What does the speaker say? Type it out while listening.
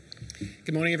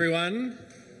Good morning, everyone.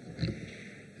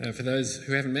 For those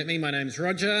who haven't met me, my name's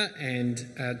Roger, and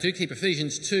do keep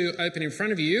Ephesians 2 open in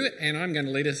front of you, and I'm going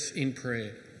to lead us in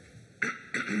prayer.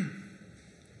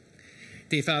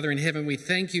 Dear Father in heaven, we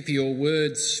thank you for your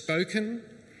word spoken,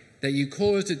 that you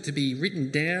caused it to be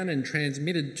written down and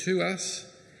transmitted to us,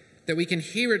 that we can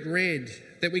hear it read,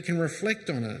 that we can reflect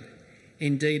on it,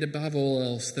 indeed, above all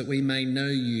else, that we may know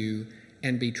you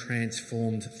and be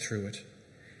transformed through it.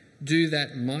 Do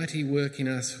that mighty work in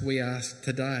us, we ask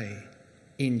today.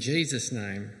 In Jesus'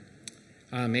 name,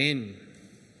 amen.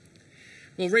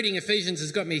 Well, reading Ephesians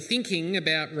has got me thinking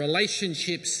about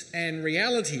relationships and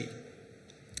reality.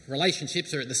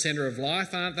 Relationships are at the centre of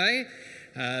life, aren't they?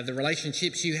 The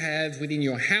relationships you have within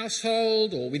your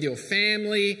household or with your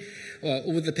family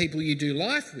or with the people you do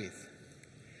life with.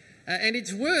 And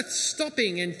it's worth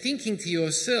stopping and thinking to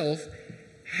yourself,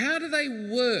 how do they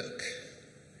work?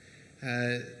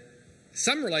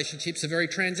 Some relationships are very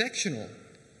transactional.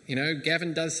 You know,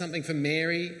 Gavin does something for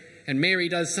Mary and Mary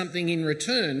does something in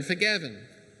return for Gavin.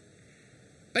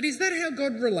 But is that how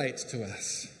God relates to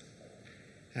us?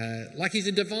 Like he's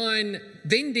a divine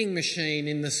vending machine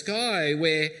in the sky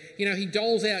where, you know, he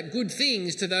doles out good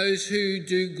things to those who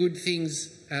do good things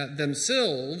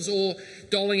themselves, or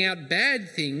doling out bad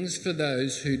things for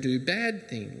those who do bad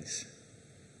things.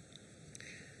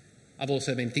 I've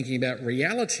also been thinking about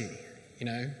reality, you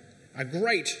know, a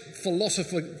great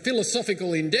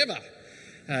philosophical endeavour,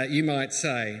 you might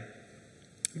say.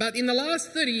 But in the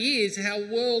last 30 years, our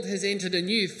world has entered a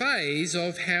new phase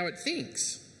of how it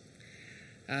thinks.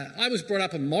 I was brought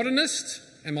up a modernist,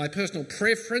 and my personal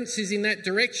preference is in that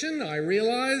direction, I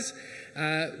realise,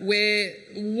 where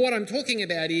what I'm talking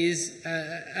about is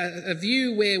a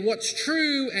view where what's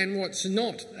true and what's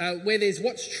not, where there's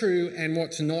what's true and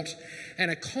what's not,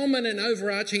 and a common and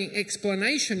overarching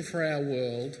explanation for our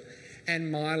world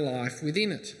and my life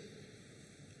within it.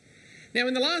 Now,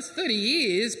 in the last 30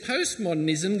 years,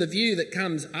 postmodernism, the view that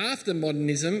comes after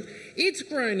modernism, it's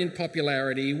grown in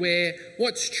popularity where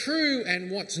what's true and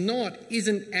what's not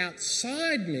isn't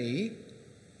outside me,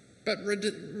 but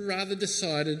rather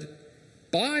decided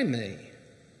by me.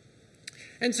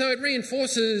 And so it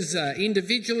reinforces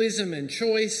individualism and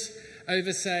choice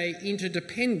over, say,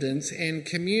 interdependence and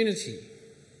community.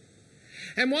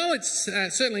 And while it's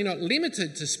certainly not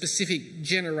limited to specific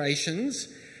generations,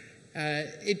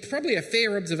 it's probably a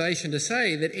fair observation to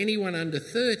say that anyone under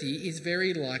 30 is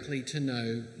very likely to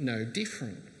know no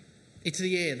different. It's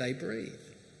the air they breathe.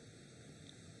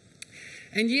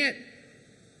 And yet,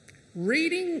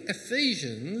 reading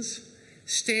Ephesians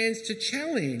stands to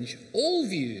challenge all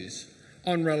views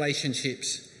on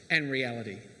relationships and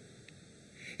reality.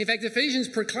 In fact, Ephesians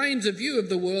proclaims a view of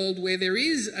the world where there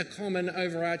is a common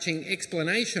overarching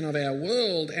explanation of our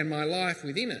world and my life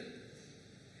within it.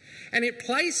 And it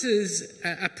places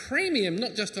a premium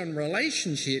not just on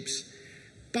relationships,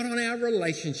 but on our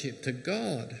relationship to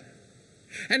God.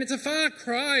 And it's a far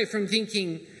cry from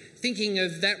thinking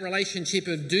of that relationship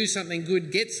of do something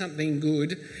good, get something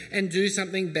good, and do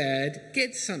something bad,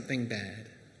 get something bad.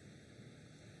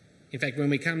 In fact, when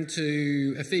we come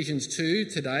to Ephesians 2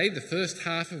 today, the first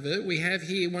half of it, we have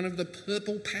here one of the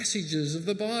purple passages of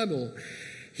the Bible.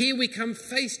 Here we come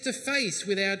face to face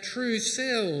with our true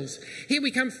selves. Here we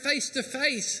come face to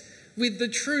face with the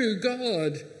true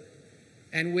God.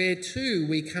 And where too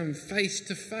we come face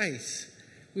to face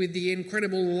with the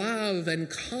incredible love and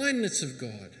kindness of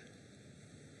God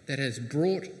that has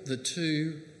brought the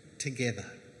two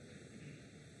together.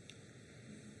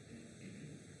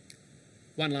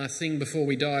 One last thing before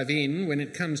we dive in, when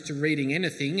it comes to reading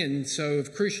anything, and so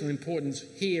of crucial importance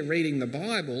here reading the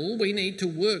Bible, we need to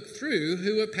work through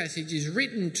who a passage is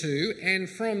written to, and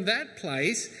from that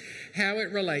place, how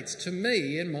it relates to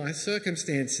me and my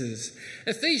circumstances.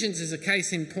 Ephesians is a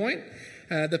case in point.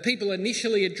 The people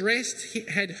initially addressed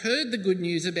had heard the good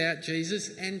news about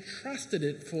Jesus and trusted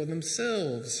it for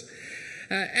themselves.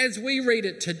 As we read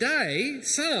it today,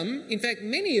 some, in fact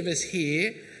many of us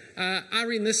here,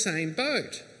 are in the same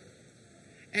boat.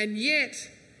 And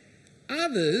yet,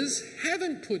 others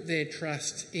haven't put their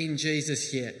trust in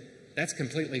Jesus yet. That's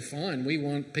completely fine. We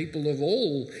want people of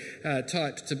all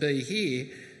types to be here.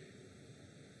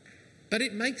 But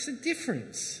it makes a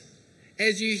difference.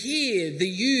 As you hear the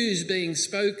yous being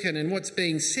spoken and what's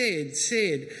being said,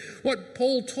 what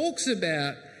Paul talks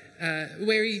about,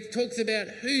 where he talks about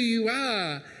who you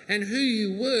are and who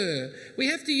you were, we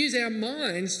have to use our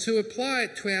minds to apply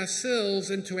it to ourselves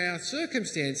and to our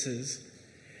circumstances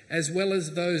as well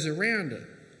as those around it.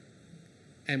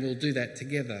 And we'll do that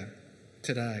together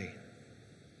today.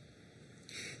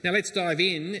 Now let's dive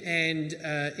in, and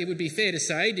it would be fair to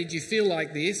say, did you feel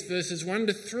like this? Verses 1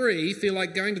 to 3 feel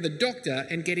like going to the doctor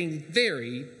and getting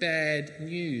very bad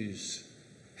news.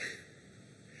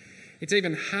 It's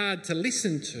even hard to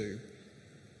listen to,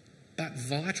 but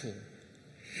vital.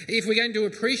 If we're going to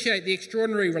appreciate the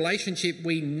extraordinary relationship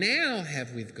we now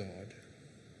have with God,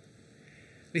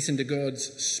 listen to God's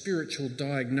spiritual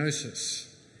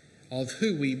diagnosis of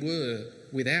who we were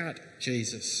without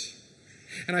Jesus.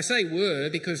 And I say were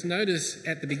because notice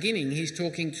at the beginning he's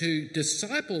talking to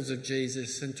disciples of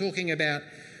Jesus and talking about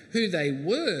who they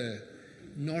were,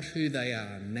 not who they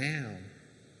are now.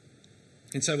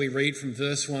 And so we read from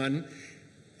verse 1,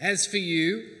 "As for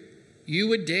you, you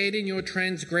were dead in your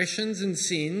transgressions and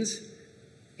sins,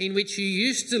 in which you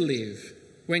used to live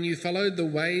when you followed the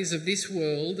ways of this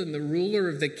world and the ruler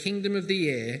of the kingdom of the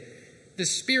air, the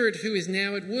spirit who is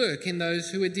now at work in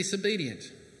those who are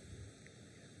disobedient.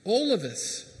 All of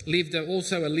us lived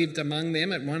among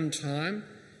them at one time,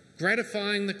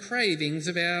 gratifying the cravings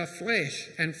of our flesh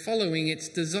and following its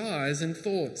desires and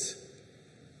thoughts.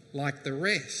 Like the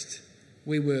rest,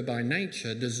 we were by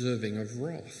nature deserving of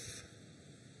wrath."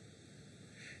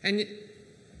 And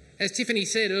as Tiffany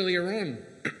said earlier on,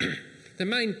 the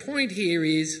main point here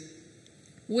is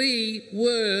we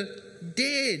were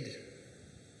dead.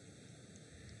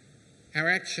 Our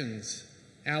actions,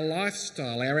 our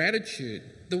lifestyle, our attitude,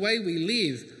 the way we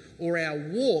live, or our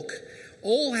walk,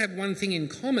 all have one thing in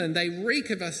common. They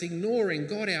reek of us ignoring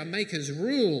God, our Maker's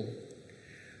rule.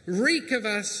 Reek of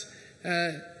us,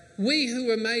 we who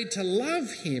were made to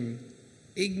love him,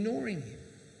 ignoring him.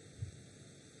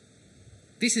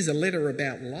 This is a letter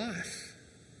about life.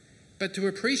 But to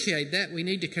appreciate that, we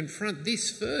need to confront this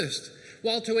first.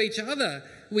 While to each other,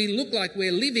 we look like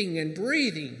we're living and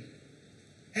breathing,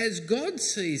 as God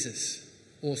sees us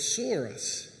or saw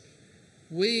us,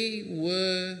 we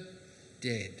were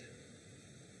dead.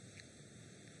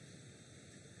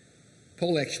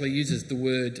 Paul actually uses the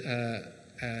word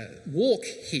walk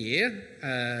here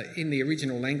in the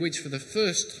original language for the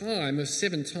first time of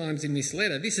 7 times in this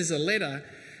letter. This is a letter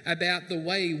about the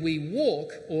way we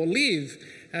walk or live.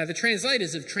 The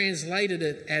translators have translated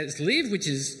it as live, which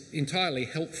is entirely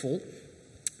helpful.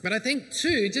 But I think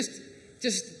too, just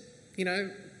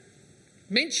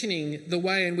mentioning the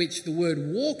way in which the word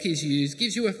walk is used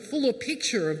gives you a fuller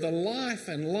picture of the life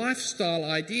and lifestyle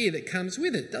idea that comes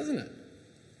with it, doesn't it?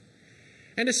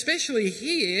 And especially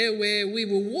here where we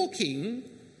were walking,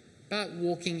 but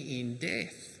walking in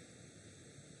death.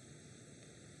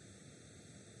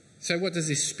 So what does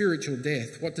this spiritual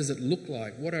death, what does it look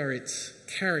like? What are its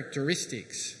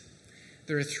characteristics?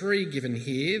 There are 3 given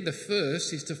here. The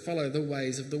first is to follow the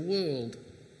ways of the world.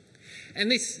 And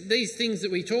these things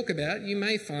that we talk about, you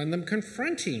may find them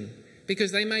confronting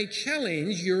because they may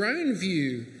challenge your own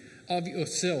view of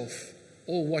yourself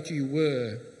or what you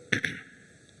were.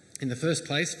 In the first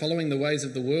place, following the ways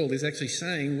of the world is actually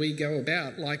saying we go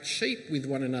about like sheep with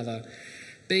one another,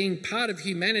 being part of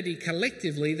humanity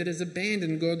collectively that has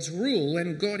abandoned God's rule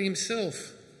and God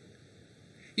himself.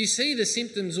 You see the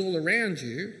symptoms all around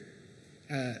you,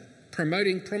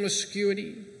 promoting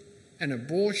promiscuity and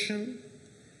abortion,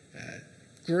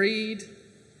 greed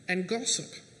and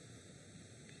gossip.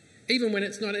 Even when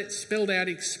it's not spelled out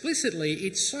explicitly,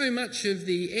 it's so much of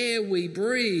the air we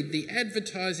breathe, the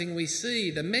advertising we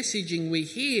see, the messaging we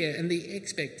hear, and the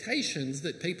expectations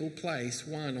that people place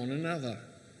one on another.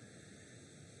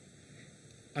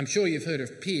 I'm sure you've heard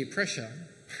of peer pressure.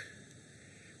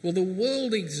 Well, the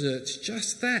world exerts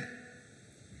just that,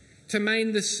 to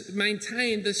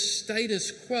maintain the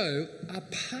status quo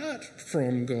apart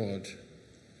from God.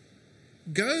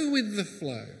 Go with the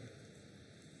flow.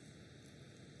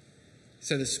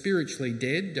 So the spiritually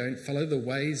dead don't follow the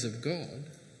ways of God,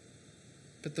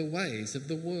 but the ways of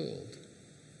the world.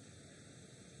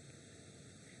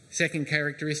 Second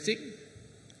characteristic,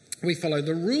 we follow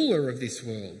the ruler of this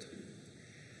world.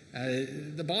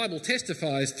 The Bible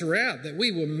testifies throughout that we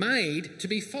were made to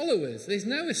be followers. There's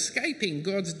no escaping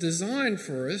God's design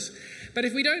for us. But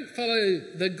if we don't follow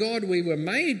the God we were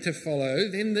made to follow,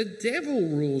 then the devil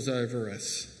rules over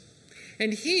us.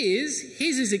 And his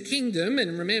is a kingdom,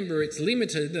 and remember it's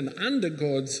limited and under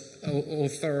God's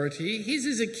authority. His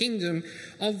is a kingdom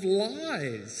of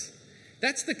lies.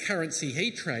 That's the currency he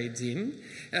trades in.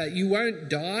 You won't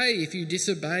die if you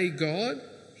disobey God,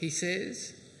 he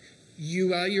says.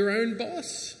 You are your own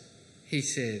boss, he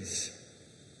says.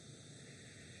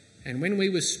 And when we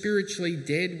were spiritually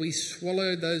dead, we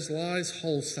swallowed those lies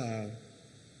wholesale,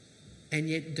 and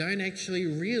yet don't actually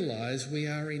realise we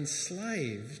are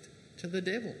enslaved to the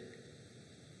devil.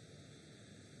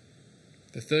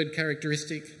 The third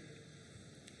characteristic,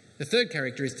 The third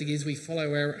characteristic is we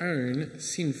follow our own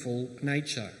sinful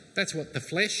nature. That's what the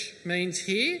flesh means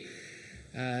here.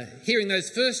 Hearing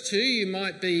those first two, you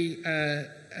might be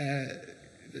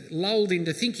lulled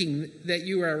into thinking that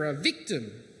you are a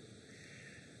victim.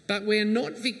 But we're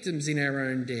not victims in our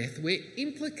own death. We're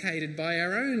implicated by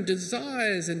our own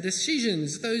desires and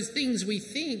decisions, those things we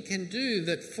think and do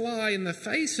that fly in the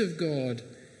face of God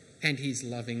and his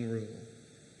loving rule.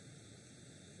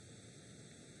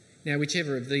 Now,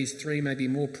 whichever of these three may be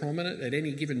more prominent at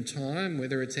any given time,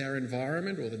 whether it's our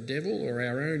environment or the devil or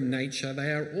our own nature, they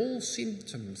are all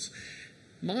symptoms.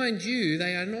 Mind you,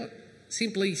 they are not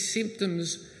simply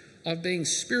symptoms of being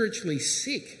spiritually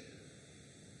sick,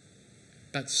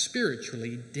 but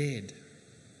spiritually dead.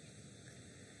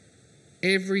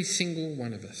 Every single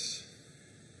one of us.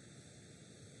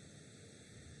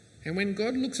 And when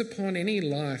God looks upon any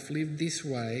life lived this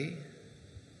way,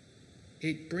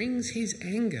 it brings his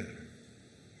anger.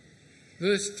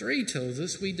 Verse 3 tells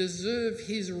us we deserve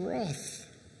his wrath.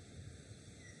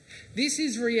 This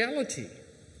is reality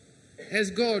as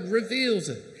God reveals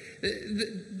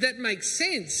it. That makes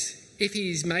sense if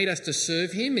he's made us to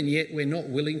serve him and yet we're not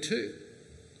willing to.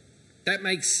 That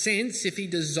makes sense if he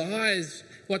desires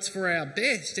what's for our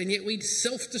best and yet we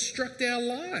self-destruct our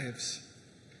lives.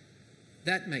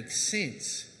 That makes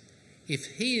sense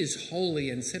if he is holy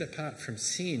and set apart from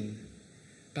sin,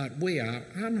 but we are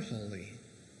unholy.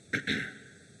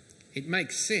 It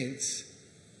makes sense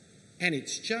and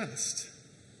it's just,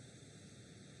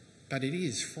 but it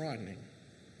is frightening.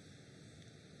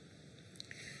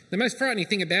 The most frightening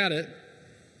thing about it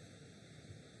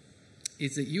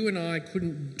is that you and I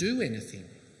couldn't do anything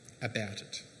about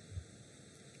it.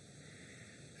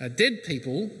 Dead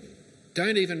people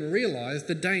don't even realise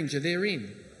the danger they're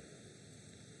in.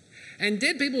 And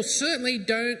dead people certainly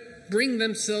don't bring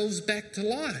themselves back to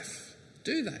life,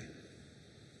 do they?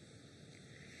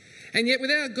 And yet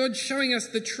without God showing us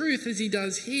the truth as he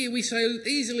does here, we so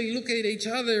easily look at each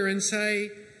other and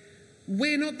say,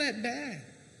 we're not that bad.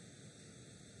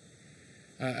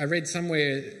 I read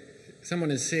somewhere, someone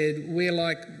has said, we're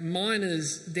like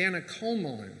miners down a coal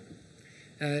mine,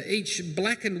 each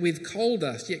blackened with coal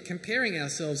dust, yet comparing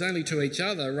ourselves only to each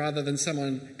other rather than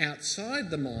someone outside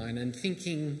the mine and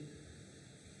thinking,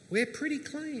 we're pretty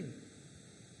clean.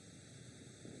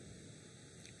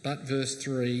 But verse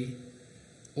 3,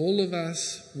 all of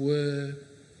us were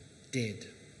dead.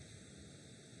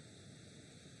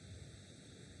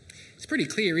 It's pretty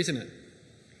clear, isn't it?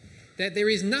 That there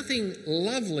is nothing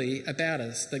lovely about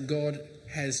us that God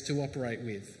has to operate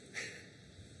with.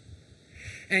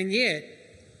 And yet,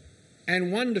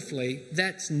 and wonderfully,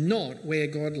 that's not where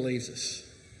God leaves us.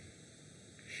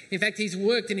 In fact, he's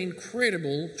worked an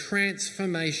incredible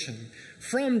transformation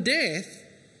from death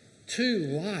to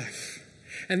life.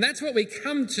 And that's what we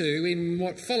come to in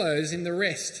what follows in the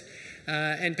rest,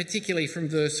 and particularly from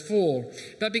verse 4.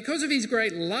 But because of his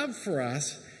great love for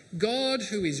us, God,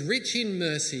 who is rich in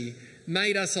mercy,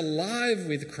 made us alive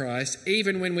with Christ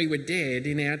even when we were dead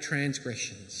in our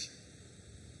transgressions.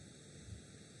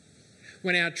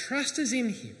 When our trust is in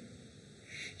him,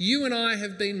 you and I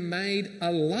have been made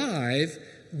alive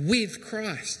with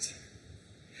Christ.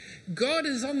 God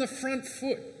is on the front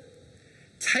foot,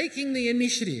 taking the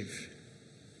initiative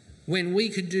when we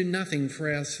could do nothing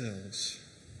for ourselves.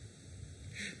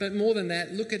 But more than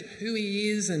that, look at who he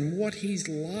is and what he's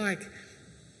like.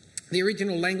 The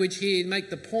original language here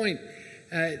make the point.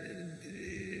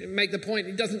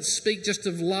 It doesn't speak just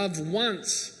of love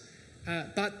once,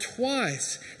 but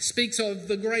twice. Speaks of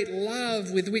the great love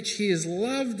with which he has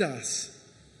loved us.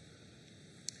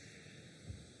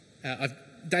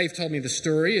 Dave told me the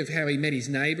story of how he met his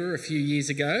neighbour a few years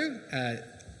ago.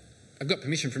 I've got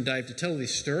permission from Dave to tell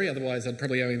this story, otherwise I'd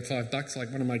probably owe him $5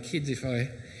 like one of my kids if I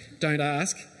don't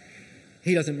ask.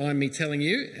 He doesn't mind me telling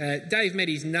you. Dave met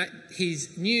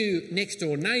his new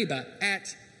next-door neighbour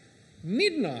at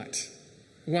midnight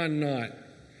one night.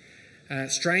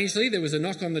 Strangely, there was a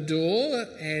knock on the door,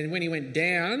 and when he went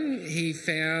down, he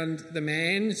found the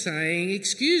man saying,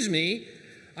 "Excuse me,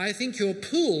 I think your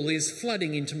pool is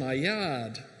flooding into my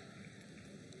yard."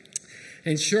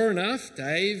 And sure enough,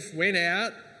 Dave went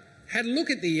out, had a look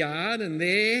at the yard, and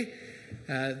there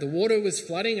the water was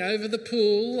flooding over the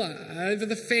pool, over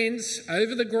the fence,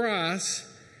 over the grass.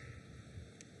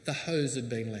 The hose had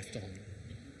been left on.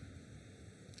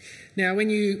 Now, when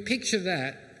you picture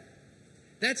that,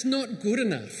 that's not good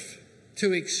enough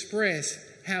to express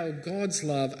how God's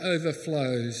love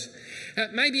overflows.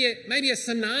 Maybe a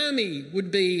tsunami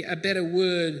would be a better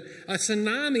word, a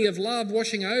tsunami of love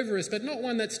washing over us, but not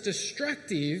one that's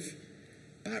destructive,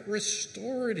 but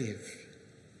restorative.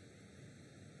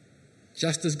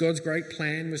 Just as God's great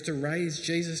plan was to raise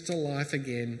Jesus to life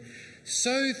again,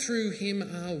 so through him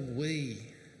are we,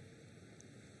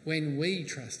 when we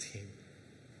trust him.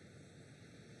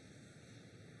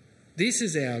 This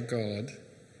is our God.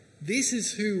 This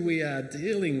is who we are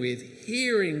dealing with,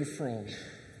 hearing from,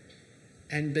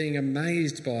 and being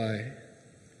amazed by.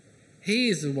 He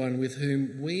is the one with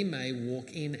whom we may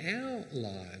walk in our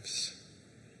lives.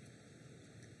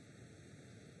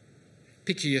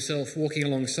 Picture yourself walking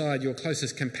alongside your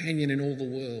closest companion in all the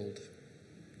world,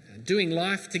 doing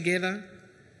life together,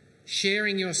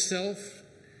 sharing yourself,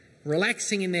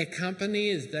 relaxing in their company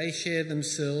as they share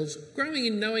themselves, growing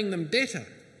in knowing them better.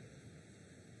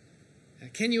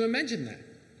 Can you imagine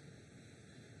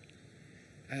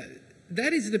that?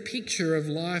 That is the picture of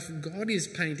life God is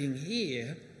painting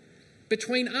here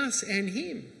between us and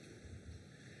him.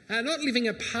 Not living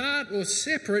apart or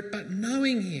separate, but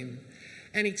knowing him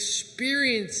and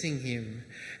experiencing him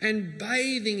and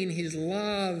bathing in his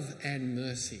love and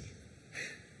mercy.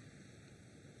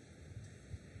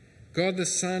 God the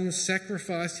Son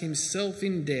sacrificed himself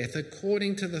in death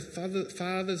according to the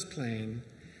Father's plan,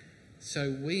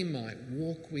 so we might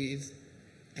walk with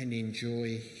and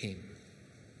enjoy him.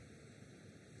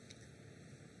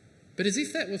 But as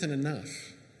if that wasn't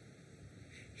enough,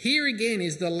 here again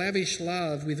is the lavish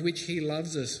love with which he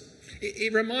loves us.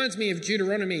 It reminds me of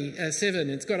Deuteronomy 7.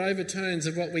 It's got overtones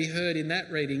of what we heard in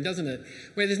that reading, doesn't it?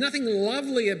 Where there's nothing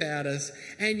lovely about us,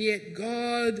 and yet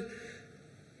God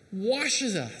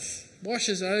washes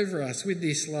over us with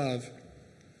this love.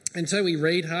 And so we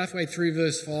read halfway through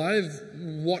verse 5,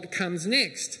 what comes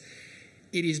next?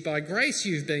 It is by grace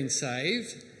you've been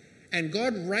saved, and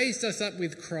God raised us up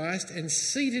with Christ and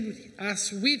seated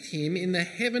us with him in the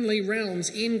heavenly realms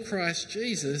in Christ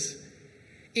Jesus,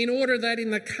 in order that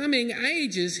in the coming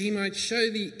ages he might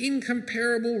show the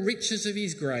incomparable riches of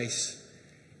his grace,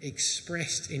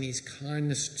 expressed in his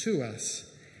kindness to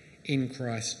us in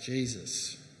Christ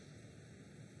Jesus.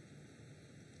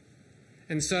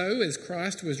 And so, as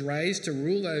Christ was raised to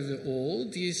rule over all,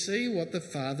 do you see what the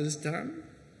Father's done?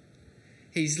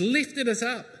 He's lifted us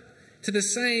up to the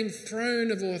same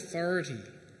throne of authority.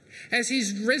 As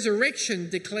his resurrection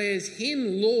declares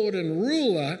him Lord and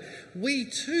ruler, we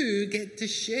too get to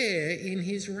share in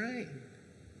his reign.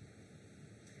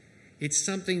 It's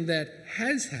something that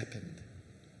has happened.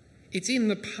 It's in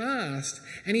the past,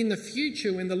 and in the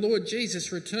future when the Lord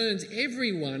Jesus returns,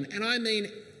 everyone, and I mean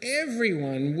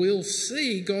everyone, will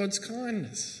see God's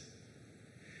kindness.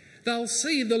 They'll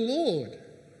see the Lord,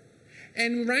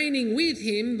 and reigning with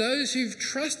him those who've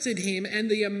trusted him, and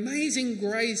the amazing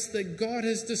grace that God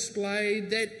has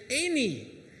displayed that any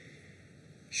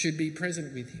should be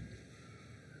present with him.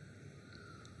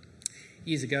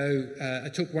 Years ago, I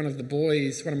took one of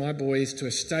my boys to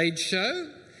a stage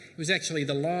show. It was actually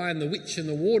The Lion, the Witch and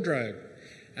the Wardrobe,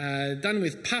 done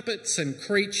with puppets and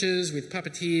creatures, with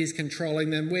puppeteers controlling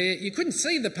them, where you couldn't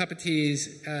see the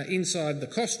puppeteers inside the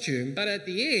costume, but at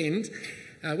the end,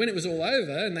 when it was all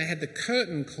over and they had the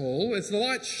curtain call, as the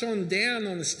lights shone down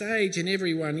on the stage and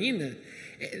everyone in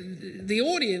it, the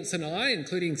audience and I,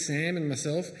 including Sam and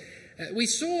myself, we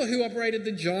saw who operated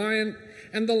the giant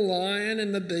and the lion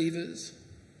and the beavers.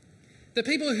 The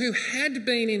people who had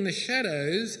been in the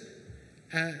shadows,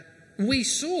 we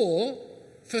saw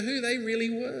for who they really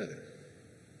were.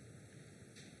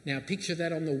 Now picture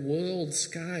that on the world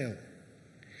scale.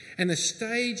 And the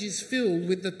stage is filled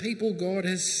with the people God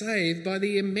has saved by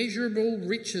the immeasurable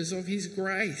riches of his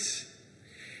grace.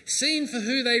 Seen for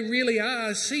who they really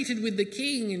are, seated with the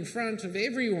King in front of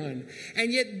everyone.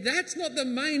 And yet that's not the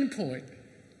main point.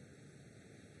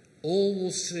 All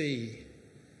will see,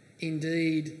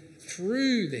 indeed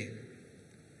through them,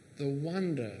 the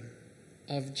wonder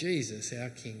of Jesus, our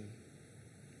King.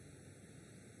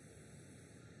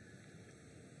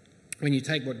 When you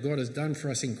take what God has done for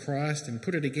us in Christ and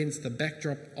put it against the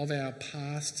backdrop of our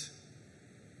past,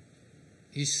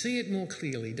 you see it more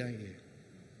clearly, don't you?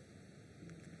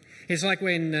 It's like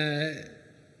when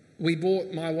we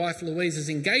bought my wife Louise's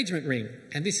engagement ring,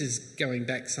 and this is going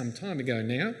back some time ago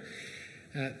now.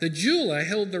 The jeweller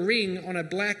held the ring on a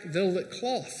black velvet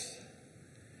cloth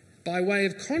by way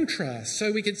of contrast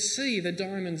so we could see the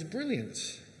diamond's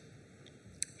brilliance.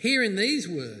 Here in these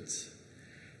words,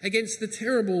 against the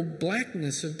terrible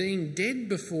blackness of being dead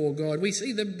before God, we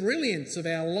see the brilliance of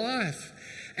our life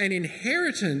and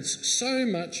inheritance so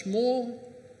much more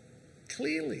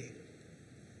clearly.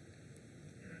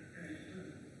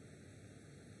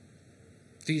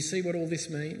 Do you see what all this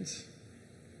means?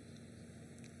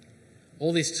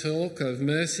 All this talk of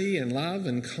mercy and love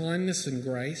and kindness and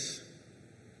grace.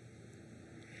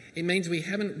 It means we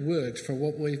haven't worked for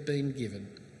what we've been given.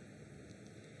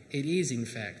 It is, in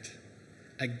fact,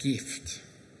 a gift.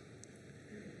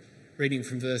 Reading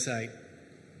from verse 8.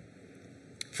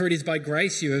 For it is by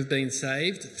grace you have been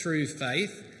saved through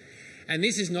faith, and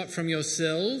this is not from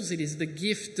yourselves, it is the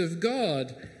gift of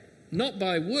God, not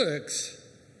by works,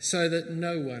 so that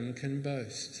no one can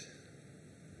boast.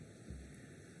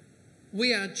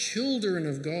 We are children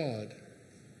of God,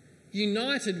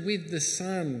 united with the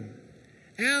Son.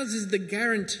 Ours is the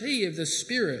guarantee of the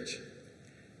Spirit,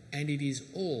 and it is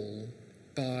all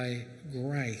by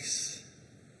grace.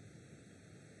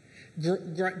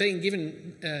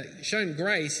 Shown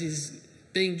grace is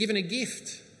being given a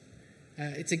gift.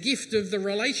 It's a gift of the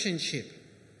relationship.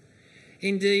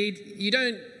 Indeed, you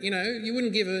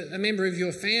wouldn't give a member of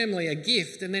your family a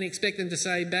gift and then expect them to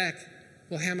say back,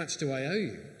 well, how much do I owe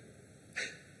you?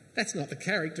 That's not the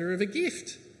character of a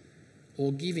gift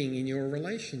or giving in your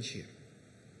relationship.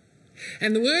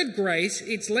 And the word grace,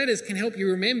 its letters can help you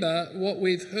remember what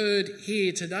we've heard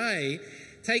here today.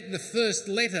 Take the first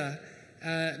letter,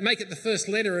 make it the first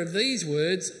letter of these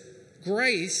words.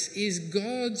 Grace is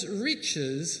God's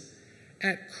riches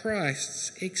at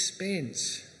Christ's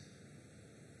expense.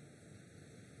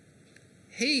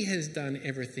 He has done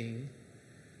everything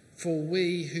for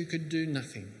we who could do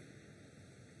nothing.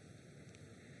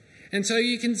 And so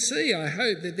you can see, I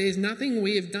hope, that there's nothing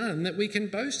we have done that we can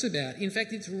boast about. In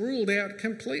fact, it's ruled out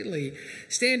completely.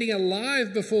 Standing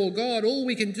alive before God, all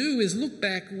we can do is look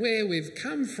back where we've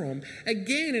come from.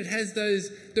 Again, it has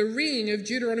the ring of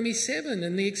Deuteronomy 7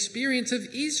 and the experience of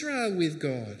Israel with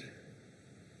God.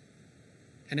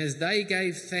 And as they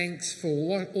gave thanks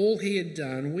for all he had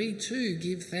done, we too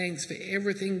give thanks for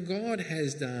everything God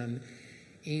has done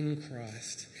in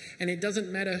Christ. And it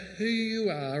doesn't matter who you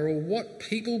are or what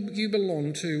people you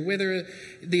belong to, whether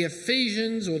the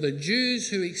Ephesians or the Jews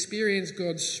who experience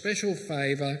God's special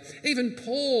favour, even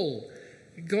Paul,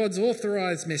 God's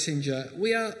authorised messenger,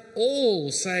 we are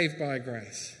all saved by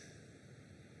grace.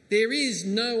 There is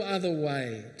no other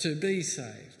way to be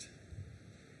saved.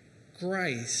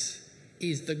 Grace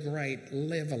is the great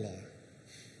leveller.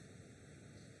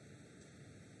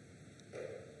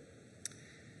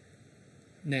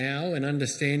 Now, in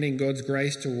understanding God's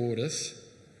grace toward us,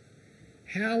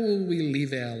 how will we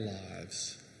live our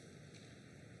lives?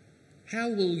 How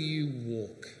will you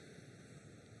walk?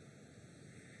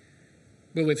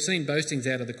 Well, we've seen boastings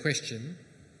out of the question.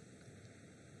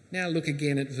 Now look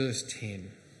again at verse 10.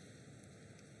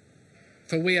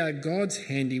 For we are God's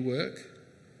handiwork,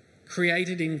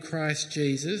 created in Christ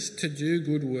Jesus to do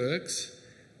good works,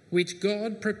 which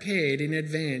God prepared in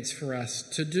advance for us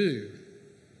to do.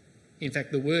 In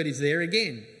fact, the word is there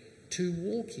again, to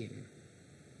walk in.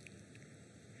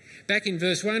 Back in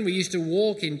verse 1, we used to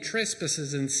walk in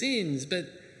trespasses and sins, but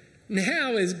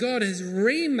now as God has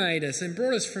remade us and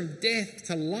brought us from death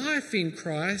to life in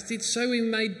Christ, it's so we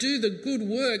may do the good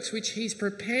works which he's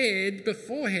prepared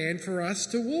beforehand for us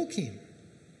to walk in.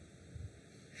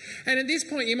 And at this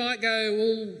point you might go,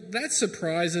 well, that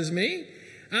surprises me.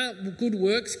 Aren't good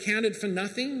works counted for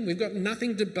nothing? We've got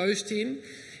nothing to boast in.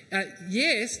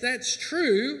 Yes, that's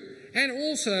true. And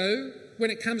also,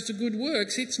 when it comes to good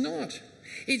works, it's not.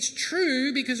 It's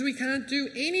true because we can't do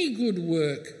any good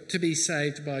work to be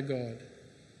saved by God.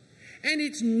 And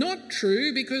it's not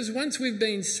true because once we've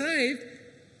been saved,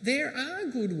 there are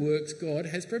good works God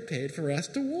has prepared for us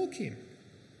to walk in.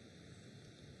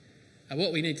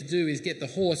 What we need to do is get the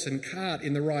horse and cart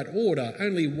in the right order.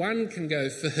 Only one can go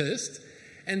first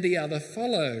and the other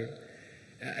follow.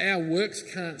 Our works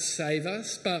can't save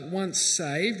us, but once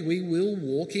saved, we will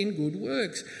walk in good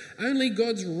works. Only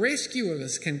God's rescue of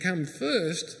us can come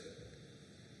first,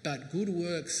 but good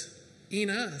works in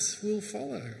us will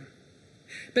follow.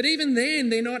 But even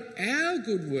then, they're not our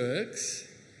good works.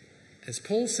 As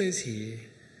Paul says here,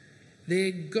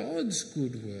 they're God's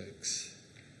good works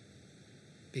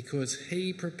because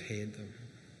he prepared them.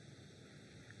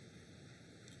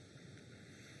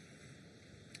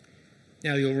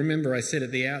 Now, you'll remember I said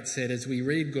at the outset, as we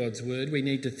read God's word, we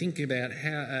need to think about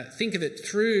think of it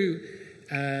through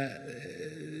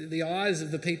the eyes of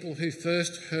the people who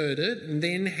first heard it, and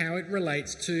then how it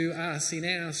relates to us in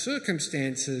our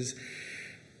circumstances.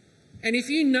 And if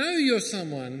you know you're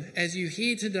someone, as you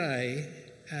hear today,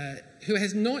 who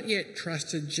has not yet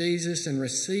trusted Jesus and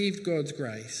received God's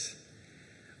grace,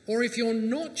 or if you're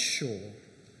not sure,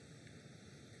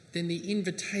 then the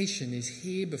invitation is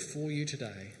here before you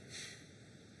today.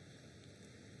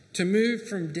 To move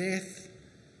from death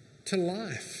to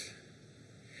life.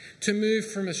 To move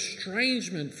from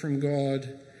estrangement from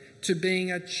God to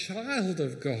being a child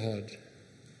of God.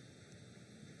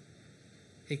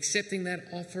 Accepting that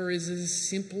offer is as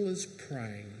simple as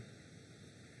praying.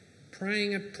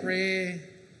 praying a prayer,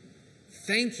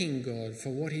 thanking God for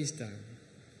what he's done,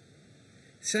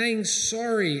 saying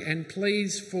sorry and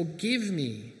please forgive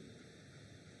me,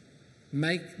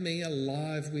 make me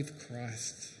alive with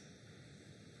Christ.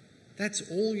 That's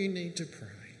all you need to pray.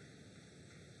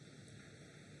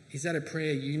 Is that a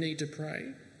prayer you need to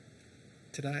pray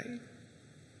today?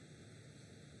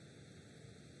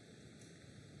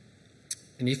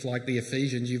 And if, like the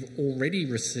Ephesians, you've already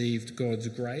received God's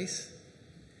grace,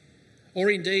 or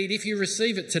indeed if you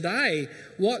receive it today,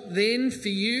 what then for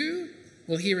you?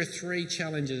 Well, here are 3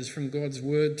 challenges from God's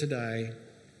word today.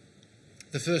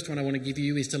 The first one I want to give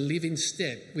you is to live in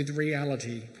step with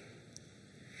reality.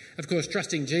 Of course,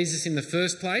 trusting Jesus in the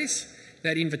first place,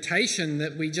 that invitation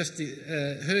that we just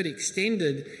heard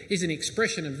extended is an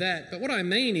expression of that. But what I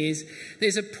mean is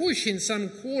there's a push in some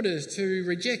quarters to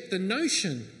reject the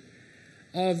notion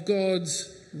of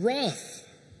God's wrath,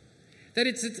 that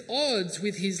it's at odds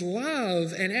with his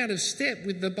love and out of step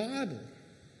with the Bible.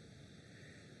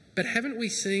 But haven't we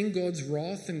seen God's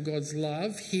wrath and God's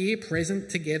love here present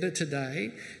together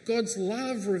today? God's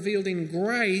love revealed in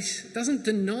grace doesn't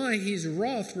deny his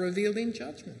wrath revealed in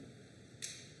judgment.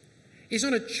 It's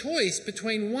not a choice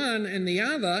between one and the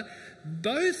other.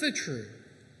 Both are true.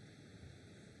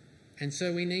 And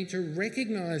so we need to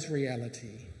recognise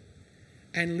reality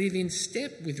and live in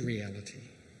step with reality.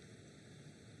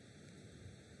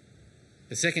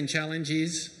 The second challenge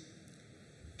is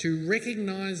to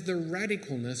recognise the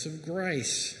radicalness of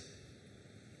grace.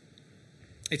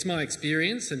 It's my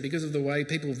experience, and because of the way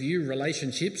people view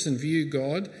relationships and view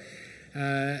God,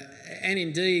 and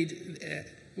indeed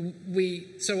we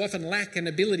so often lack an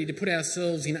ability to put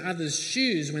ourselves in others'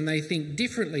 shoes when they think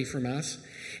differently from us.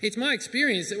 It's my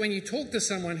experience that when you talk to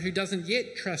someone who doesn't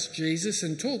yet trust Jesus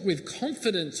and talk with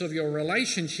confidence of your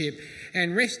relationship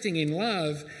and resting in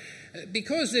love,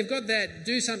 because they've got that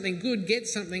do something good, get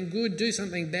something good, do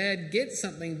something bad, get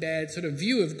something bad sort of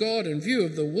view of God and view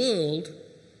of the world,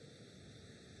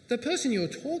 the person you're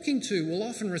talking to will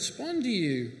often respond to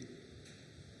you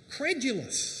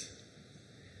credulous,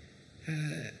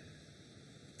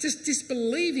 just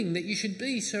disbelieving that you should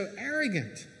be so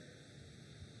arrogant.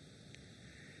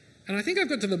 And I think I've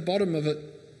got to the bottom of it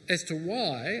as to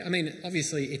why. I mean,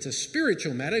 obviously it's a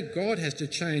spiritual matter. God has to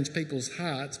change people's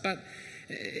hearts. But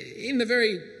in the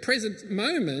very present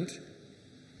moment,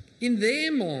 in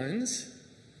their minds,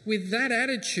 with that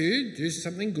attitude, do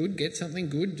something good, get something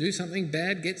good, do something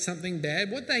bad, get something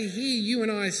bad, what they hear you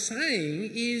and I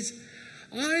saying is,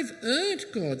 I've earned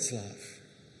God's love.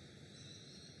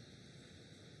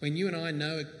 When you and I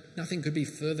know nothing could be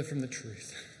further from the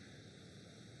truth.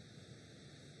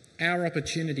 Our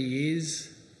opportunity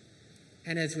is,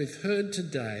 and as we've heard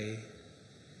today,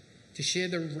 to share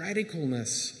the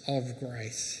radicalness of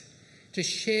grace, to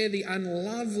share the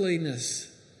unloveliness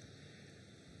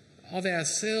of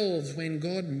ourselves when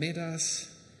God met us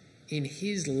in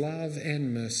his love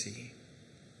and mercy.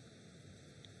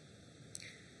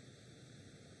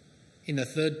 In the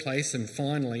third place, and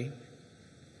finally,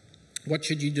 what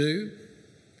should you do?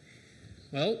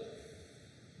 Well,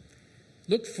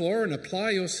 look for and apply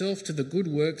yourself to the good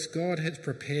works God has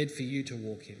prepared for you to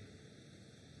walk in.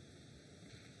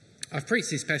 I've preached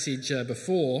this passage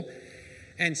before,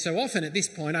 and so often at this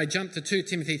point I jump to 2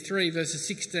 Timothy 3 verses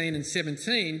 16 and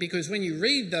 17, because when you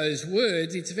read those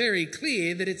words, it's very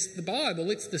clear that it's the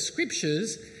Bible, it's the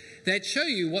scriptures that show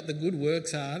you what the good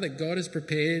works are that God has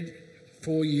prepared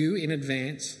for you in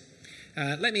advance.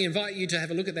 Let me invite you to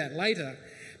have a look at that later.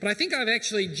 But I think I've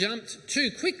actually jumped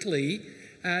too quickly,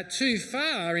 too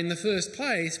far in the first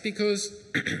place, because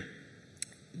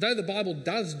though the Bible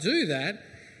does do that,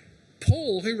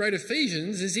 Paul, who wrote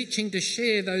Ephesians, is itching to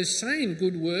share those same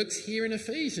good works here in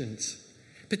Ephesians,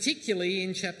 particularly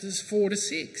in chapters 4 to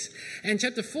 6. And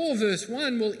chapter 4 verse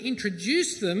 1 will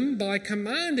introduce them by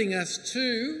commanding us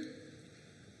to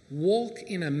walk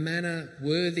in a manner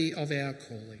worthy of our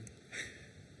calling.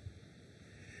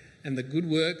 And the good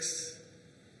works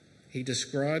he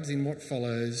describes in what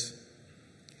follows.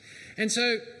 And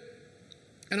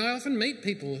I often meet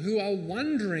people who are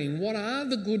wondering what are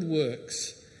the good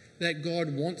works that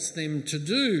God wants them to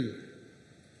do.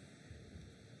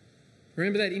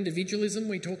 Remember that individualism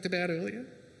we talked about earlier?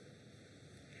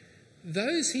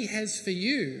 Those he has for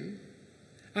you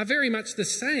are very much the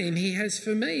same he has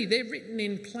for me. They're written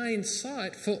in plain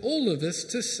sight for all of us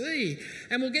to see.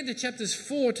 And we'll get to chapters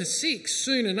 4 to 6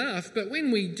 soon enough, but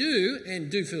when we do, and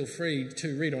do feel free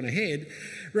to read on ahead,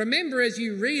 remember as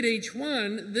you read each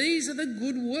one, these are the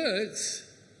good works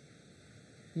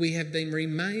we have been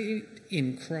remade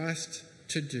in Christ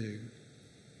to do.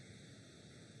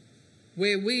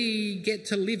 where we get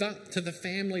to live up to the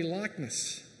family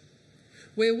likeness,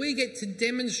 where we get to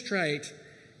demonstrate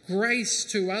grace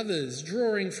to others,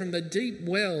 drawing from the deep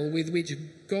well with which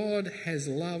God has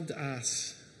loved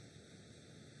us.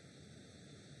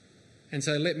 And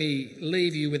so let me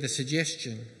leave you with a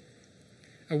suggestion,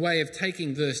 a way of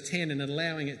taking verse 10 and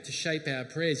allowing it to shape our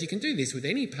prayers. You can do this with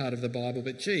any part of the Bible,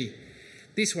 but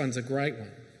this one's a great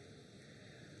one.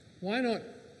 Why not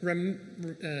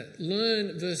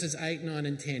learn verses 8, 9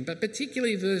 and 10, but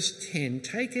particularly verse 10.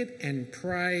 Take it and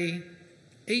pray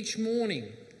each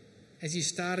morning as you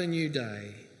start a new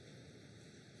day.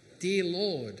 Dear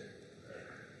Lord,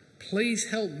 please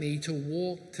help me to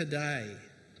walk today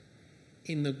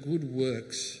in the good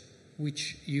works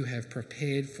which you have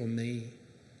prepared for me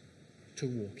to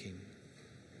walk in.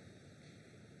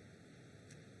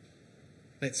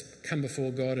 Let's come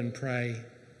before God and pray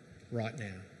right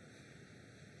now.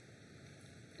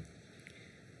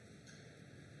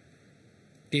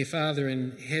 Dear Father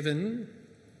in heaven,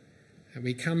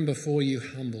 we come before you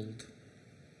humbled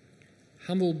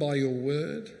by your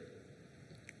word,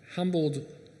 humbled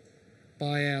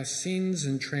by our sins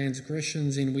and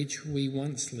transgressions in which we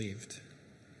once lived.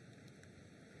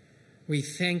 We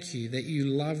thank you that you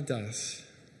loved us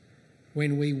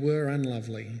when we were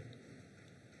unlovely.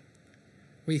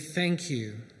 We thank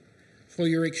you for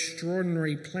your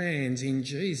extraordinary plans in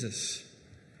Jesus,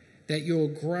 that your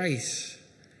grace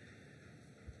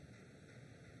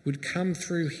would come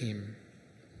through him,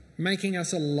 making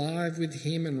us alive with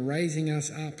him and raising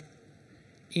us up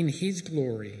in his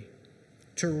glory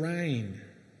to reign.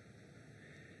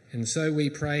 And so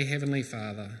we pray, Heavenly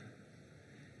Father,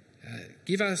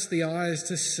 give us the eyes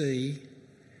to see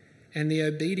and the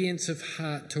obedience of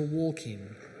heart to walk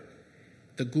in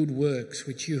the good works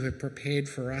which you have prepared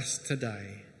for us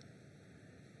today.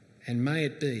 And may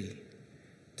it be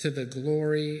to the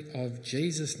glory of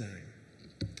Jesus' name.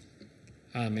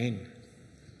 Amen.